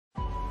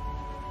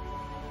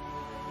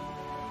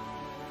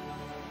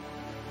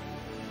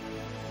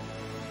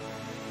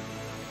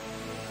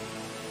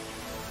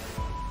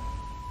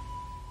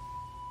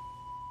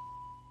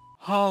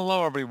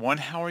Hello everyone,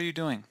 how are you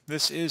doing?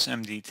 This is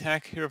MD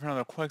Tech here with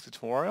another quick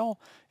tutorial.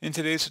 In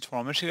today's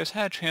tutorial, I'm going to show you guys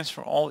how to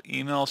transfer all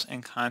emails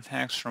and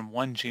contacts from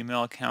one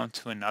Gmail account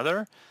to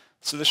another.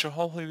 So this should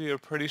hopefully be a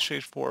pretty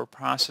straightforward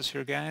process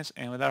here, guys.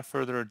 And without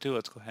further ado,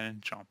 let's go ahead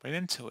and jump right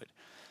into it.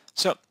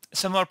 So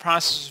similar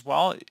process as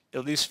well,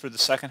 at least for the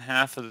second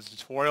half of the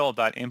tutorial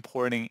about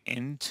importing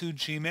into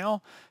Gmail.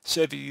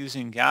 So if you're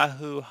using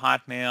Yahoo,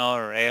 Hotmail,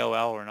 or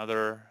AOL or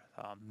another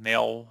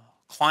mail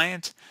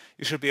client,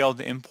 you should be able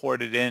to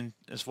import it in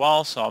as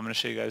well. So I'm going to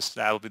show you guys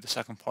that will be the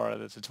second part of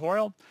the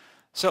tutorial.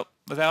 So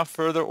without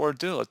further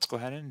ado, let's go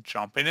ahead and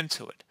jump right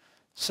into it.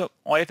 So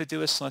all you have to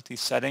do is select the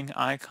setting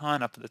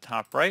icon up at the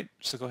top right.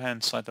 So go ahead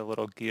and select the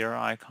little gear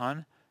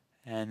icon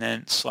and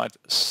then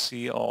select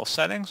see all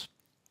settings.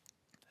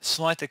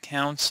 Select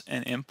accounts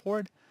and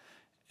import.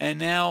 And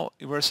now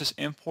where it says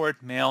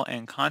import mail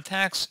and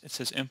contacts, it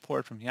says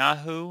import from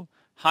Yahoo,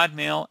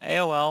 Hotmail,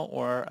 AOL,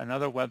 or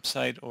another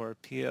website or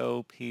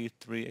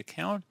POP3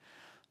 account.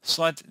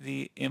 Select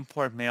the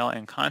import mail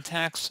and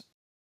contacts.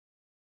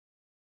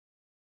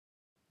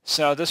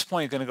 So at this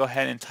point, you're going to go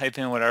ahead and type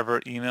in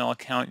whatever email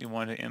account you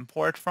want to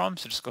import from.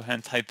 So just go ahead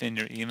and type in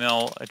your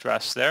email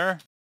address there.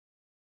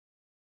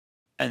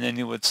 And then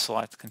you would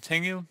select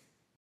continue.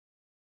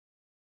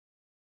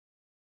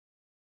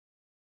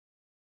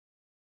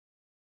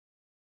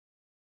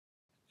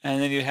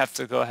 And then you have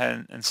to go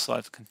ahead and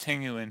select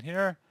continue in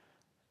here.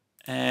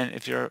 And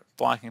if you're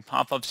blocking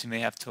pop-ups, you may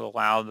have to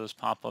allow those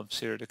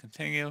pop-ups here to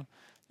continue,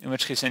 in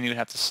which case then you would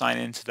have to sign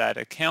into that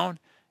account.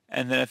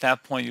 And then at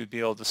that point, you'd be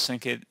able to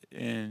sync it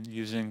in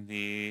using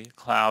the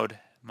cloud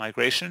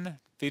migration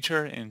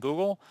feature in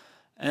Google.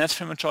 And that's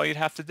pretty much all you'd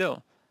have to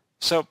do.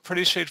 So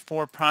pretty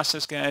straightforward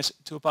process, guys.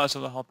 I do hope I was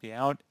able to help you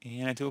out.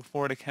 And I do look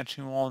forward to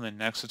catching you all in the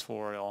next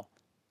tutorial.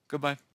 Goodbye.